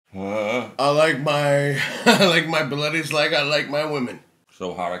I like my I like my bloodies like I like my women.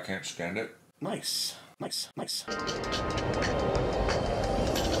 So hot I can't stand it. Nice, nice, nice.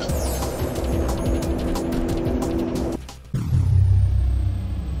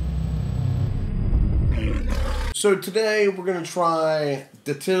 So today we're gonna try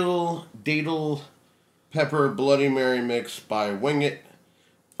Datil Pepper Bloody Mary Mix by Wingin'It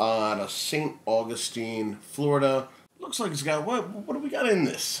out of St. Augustine, Florida. Looks like it's got what do we got in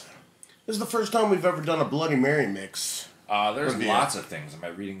this? This is the first time we've ever done a Bloody Mary mix. There's lots of things. Am I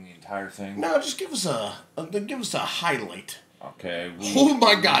reading the entire thing? No, just give us a highlight. Okay. Oh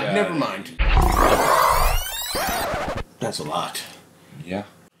my God! Never mind. That's a lot. Yeah.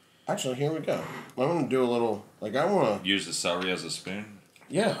 Actually, here we go. I'm gonna do a little. Like I wanna use the celery as a spoon.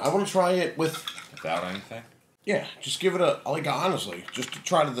 Yeah, I want to try it without anything. Yeah, just give it honestly, just to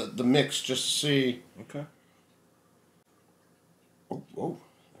try the mix, just to see. Okay. Oh, whoa.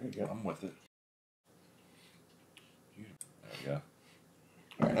 There you go. I'm with it. There we go.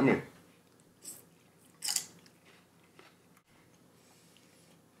 All right, I mean.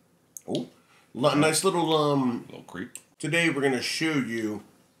 Oh, nice little little creep. Today we're gonna show you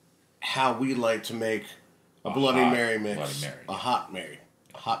how we like to make a Bloody Mary mix. Bloody Mary. A hot Mary.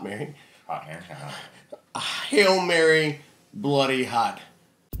 A hot Mary. Hot Mary. A Hail Mary, bloody hot.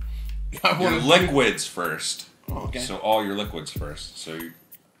 Your liquids first. Oh, okay. So all your liquids first. So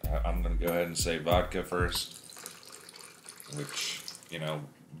I'm going to go ahead and say vodka first. Which,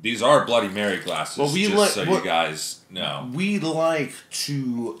 these are Bloody Mary glasses, well, you guys know. We like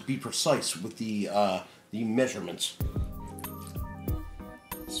to be precise with the measurements.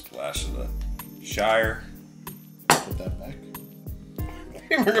 Splash of the Shire. Put that back.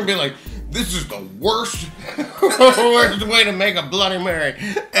 We're going to be like, this is the worst way to make a Bloody Mary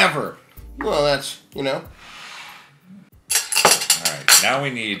ever. Well, that's, Alright, now we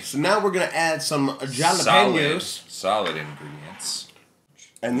need... So now we're going to add some jalapeños. Solid ingredients.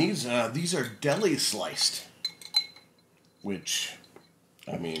 And these are deli sliced. Which,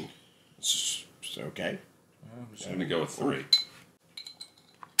 I mean, it's okay. I'm just going to go with 3.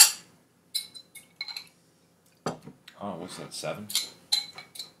 Oh, what's that, 7?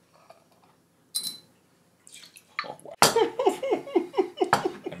 Oh, wow.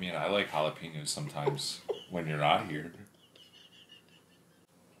 I mean, I like jalapenos sometimes when you're not here.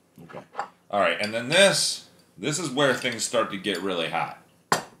 Okay. Alright, and then this is where things start to get really hot.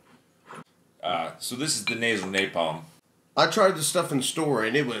 So this is the Nasal Napalm. I tried this stuff in store,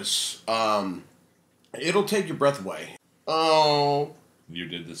 and it was, it'll take your breath away. Oh. You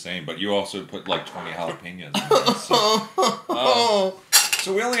did the same, but you also put like 20 jalapenos in there.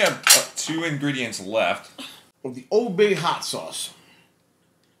 So we only have 2 ingredients left. Well, the Old Bay hot sauce.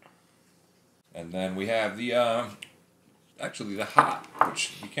 And then we have the, actually the hot,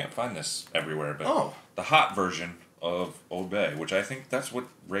 which you can't find this everywhere, but the hot version of Old Bay, which I think that's what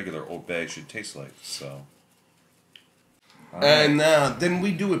regular Old Bay should taste like, so. And then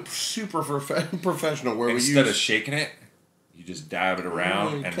we do it super professional, where instead of shaking it, you just dab it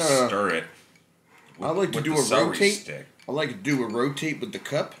around and stir it. I like to do a rotate. Stick. I like to do a rotate with the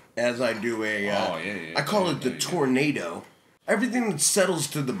cup as I do a. I call it the tornado. Everything that settles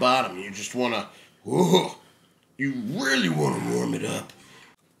to the bottom, you just want to. You really want to warm it up.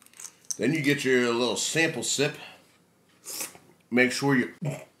 Then you get your little sample sip. Make sure you.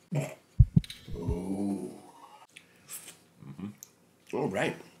 Oh. All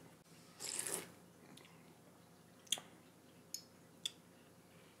right.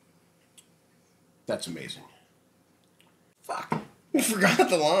 That's amazing. Fuck. I forgot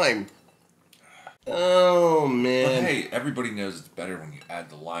the lime. Oh, man. But hey, everybody knows it's better when you add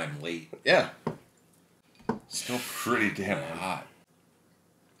the lime late. Yeah. Still pretty damn hot.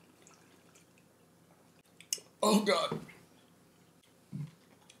 Oh, God.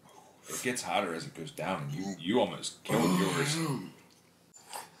 It gets hotter as it goes down, and you almost killed yours.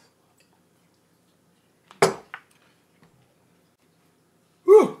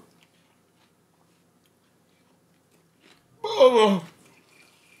 Whew. Oh.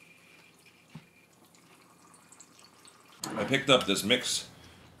 I picked up this mix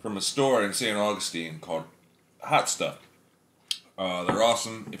from a store in St. Augustine called Hot Stuff. They're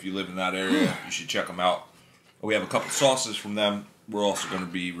awesome. If you live in that area, you should check them out. We have a couple sauces from them we're also going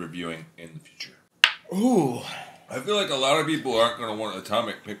to be reviewing in the future. Ooh. I feel like a lot of people aren't going to want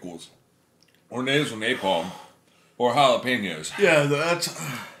atomic pickles or nasal napalm or jalapenos. Yeah, that's...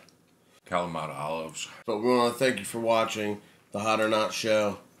 Kalamata olives. But we want to thank you for watching the Hot or Not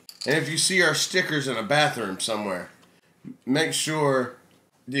show. And if you see our stickers in a bathroom somewhere, make sure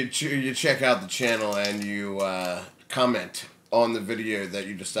you check out the channel and you comment on the video that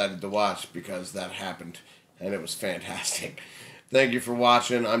you decided to watch, because that happened and it was fantastic. Thank you for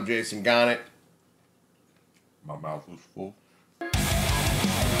watching. I'm Jason Wingin'It. My mouth was full.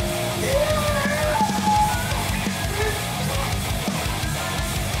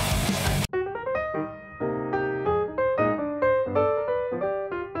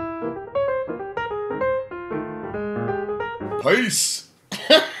 Peace.